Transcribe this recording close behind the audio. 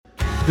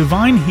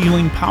Divine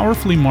healing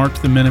powerfully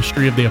marked the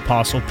ministry of the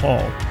Apostle Paul,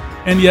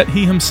 and yet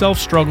he himself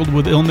struggled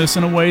with illness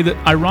in a way that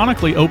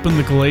ironically opened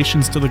the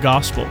Galatians to the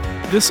gospel.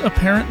 This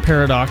apparent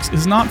paradox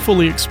is not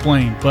fully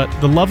explained, but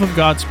the love of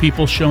God's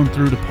people shone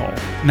through to Paul.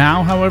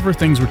 Now, however,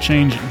 things were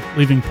changing,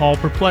 leaving Paul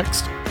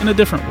perplexed in a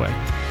different way.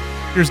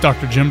 Here's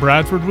Dr. Jim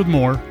Bradford with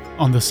more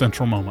on The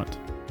Central Moment.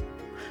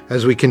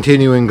 As we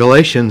continue in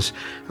Galatians,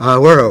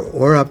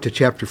 we're up to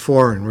chapter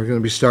 4, and we're going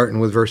to be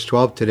starting with verse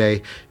 12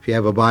 today, if you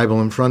have a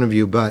Bible in front of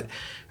you. But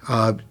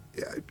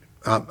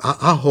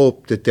I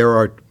hope that there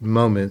are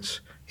moments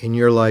in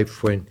your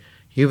life when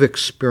you've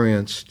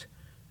experienced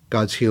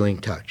God's healing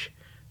touch.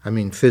 I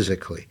mean,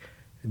 physically,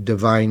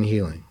 divine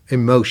healing,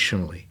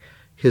 emotionally,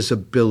 His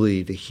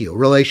ability to heal,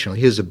 relationally,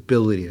 His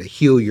ability to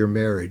heal your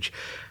marriage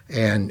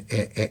and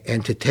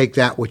to take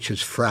that which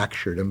is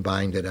fractured and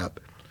bind it up.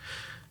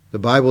 The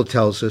Bible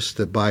tells us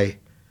that by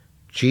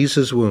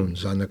Jesus'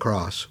 wounds on the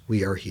cross,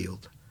 we are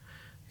healed.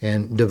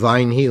 And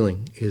divine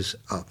healing is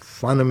a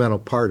fundamental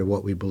part of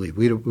what we believe.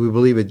 We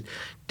believe it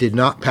did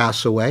not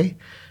pass away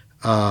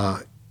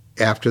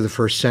after the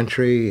first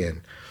century,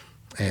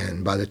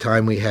 and by the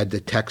time we had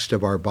the text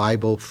of our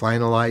Bible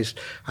finalized.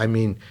 I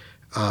mean,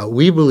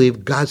 we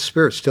believe God's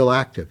Spirit's still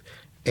active,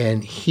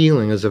 and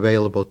healing is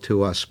available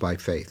to us by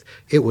faith.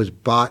 It was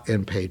bought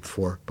and paid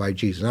for by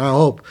Jesus. And I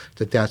hope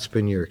that that's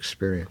been your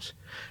experience.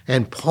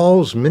 And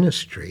Paul's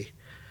ministry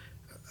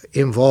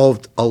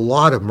involved a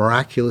lot of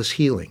miraculous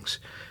healings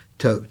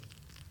to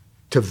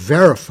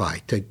verify,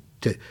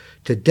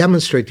 to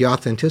demonstrate the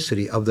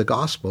authenticity of the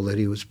gospel that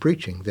he was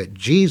preaching, that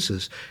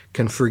Jesus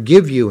can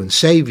forgive you and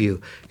save you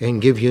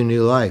and give you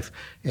new life.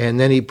 And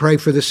then he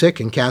prayed for the sick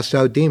and cast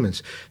out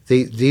demons.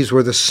 These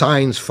were the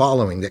signs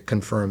following that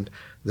confirmed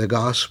the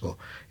gospel.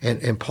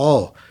 And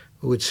Paul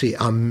would see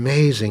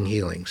amazing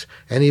healings,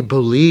 and he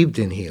believed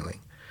in healing.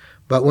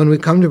 But when we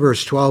come to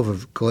verse 12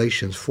 of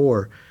Galatians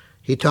 4,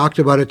 he talked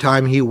about a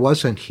time he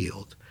wasn't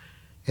healed.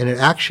 And it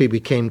actually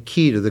became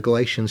key to the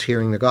Galatians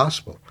hearing the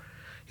gospel.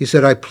 He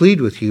said, I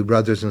plead with you,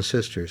 brothers and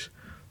sisters,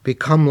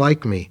 become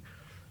like me,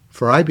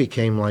 for I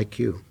became like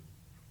you.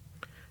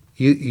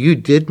 You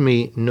did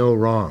me no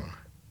wrong.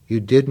 You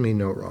did me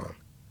no wrong.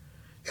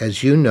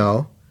 As you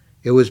know,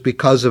 it was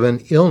because of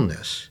an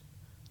illness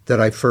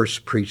that I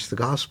first preached the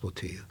gospel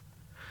to you.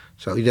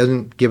 So he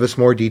doesn't give us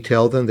more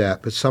detail than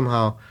that, but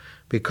somehow,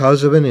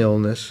 because of an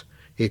illness,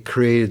 it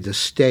created the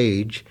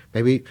stage.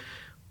 Maybe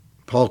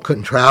Paul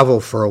couldn't travel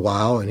for a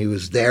while, and he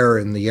was there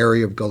in the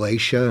area of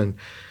Galatia,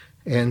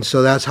 and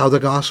so that's how the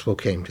gospel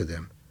came to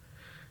them.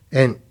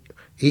 And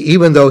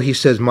even though he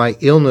says, my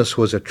illness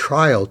was a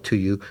trial to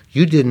you,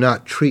 you did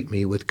not treat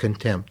me with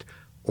contempt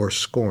or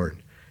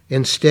scorn.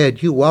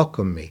 Instead, you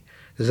welcomed me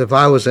as if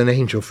I was an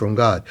angel from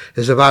God,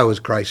 as if I was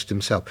Christ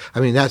himself.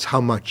 I mean, that's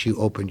how much you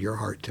opened your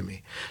heart to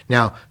me.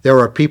 Now, there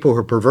are people who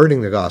are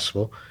perverting the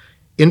gospel,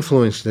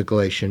 influencing the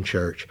Galatian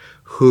church,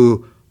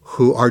 who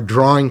are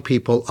drawing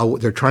people,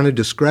 they're trying to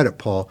discredit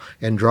Paul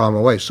and draw him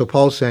away. So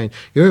Paul's saying,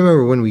 you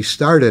remember when we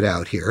started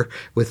out here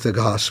with the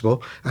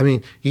gospel? I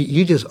mean,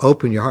 you just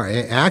opened your heart.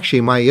 Actually,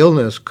 my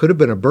illness could have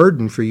been a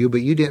burden for you,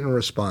 but you didn't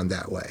respond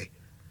that way.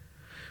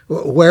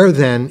 Where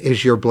then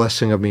is your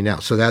blessing of me now?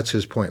 So that's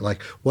his point.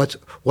 Like,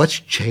 what's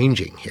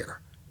changing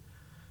here?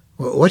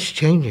 What's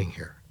changing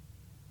here?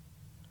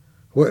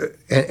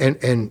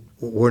 And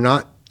we're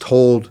not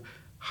told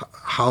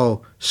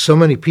how so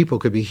many people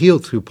could be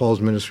healed through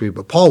Paul's ministry,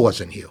 but Paul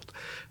wasn't healed.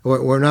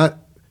 We're not.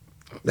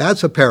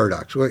 That's a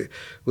paradox.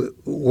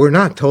 We're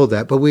not told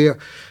that, but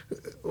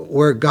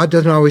where God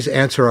doesn't always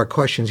answer our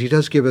questions, he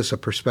does give us a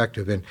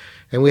perspective,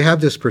 and we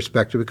have this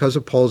perspective because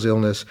of Paul's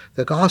illness.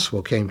 The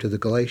gospel came to the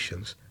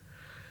Galatians,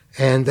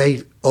 and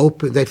they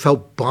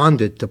felt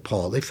bonded to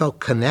Paul. They felt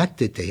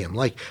connected to him,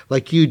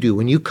 like you do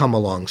when you come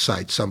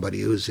alongside somebody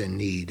who's in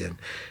need,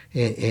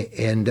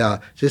 and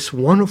this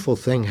wonderful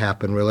thing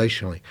happened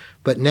relationally.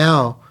 But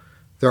now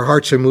their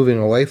hearts are moving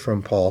away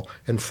from Paul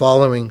and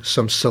following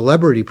some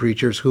celebrity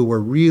preachers who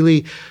were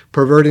really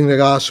perverting the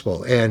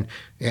gospel and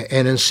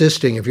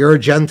insisting, if you're a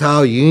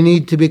Gentile, you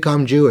need to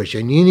become Jewish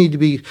and you need to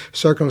be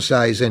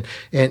circumcised. And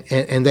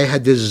they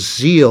had this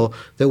zeal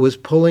that was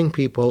pulling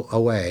people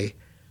away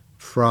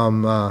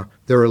from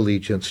their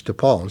allegiance to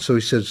Paul. And so he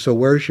said, so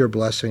where's your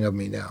blessing of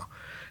me now?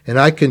 And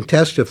I can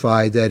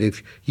testify that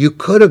if you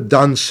could have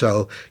done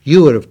so,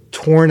 you would have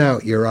torn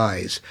out your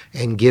eyes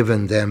and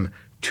given them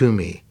to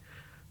me.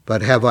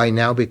 But have I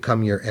now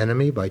become your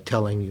enemy by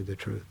telling you the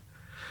truth?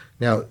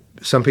 Now,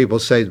 some people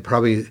say that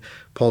probably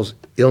Paul's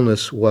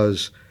illness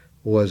was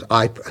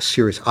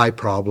serious eye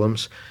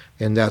problems,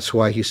 and that's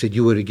why he said,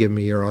 you would have given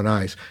me your own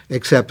eyes.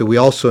 Except that we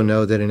also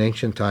know that in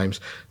ancient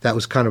times, that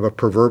was kind of a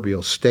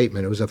proverbial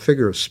statement. It was a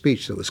figure of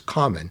speech that was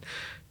common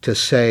to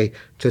say,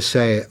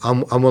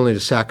 I'm willing to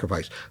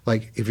sacrifice.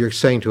 Like if you're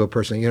saying to a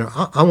person,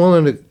 I'm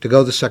willing to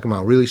go the second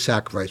mile, really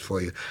sacrifice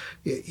for you.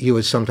 You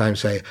would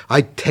sometimes say,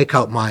 I'd take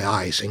out my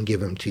eyes and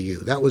give them to you.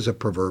 That was a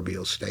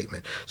proverbial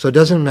statement. So it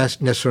doesn't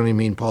necessarily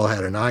mean Paul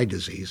had an eye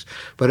disease,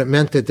 but it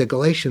meant that the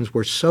Galatians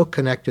were so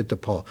connected to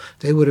Paul,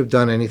 they would have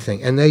done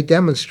anything. And they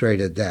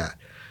demonstrated that.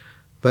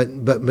 But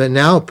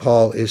now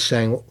Paul is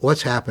saying,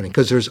 what's happening?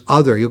 Because there's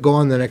other. You'll go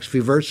on the next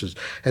few verses,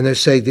 and they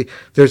say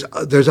there's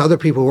other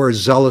people who are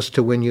zealous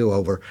to win you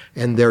over,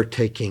 and they're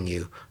taking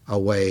you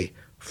away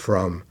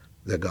from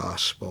the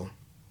gospel.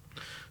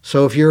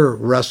 So if you're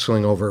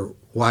wrestling over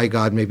why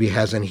God maybe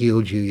hasn't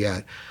healed you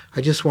yet,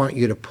 I just want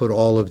you to put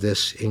all of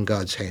this in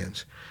God's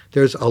hands.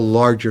 There's a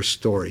larger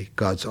story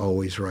God's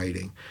always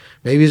writing.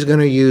 Maybe he's going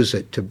to use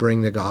it to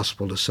bring the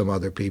gospel to some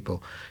other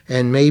people.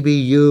 And maybe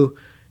you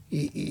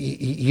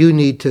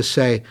need to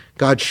say,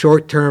 God,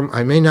 short term,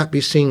 I may not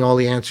be seeing all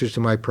the answers to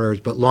my prayers,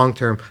 but long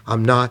term,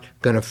 I'm not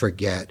going to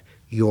forget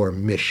your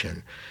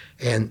mission.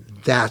 And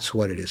that's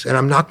what it is. And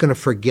I'm not going to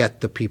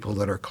forget the people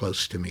that are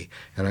close to me,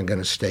 and I'm going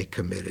to stay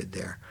committed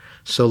there.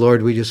 So,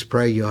 Lord, we just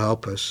pray you'll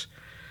help us.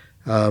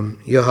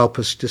 You'll help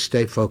us to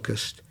stay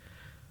focused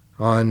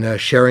on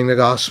sharing the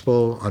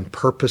gospel, on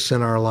purpose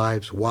in our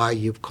lives, why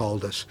you've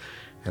called us.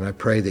 And I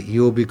pray that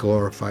you will be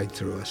glorified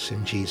through us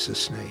in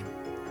Jesus' name.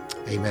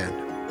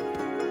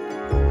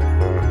 Amen.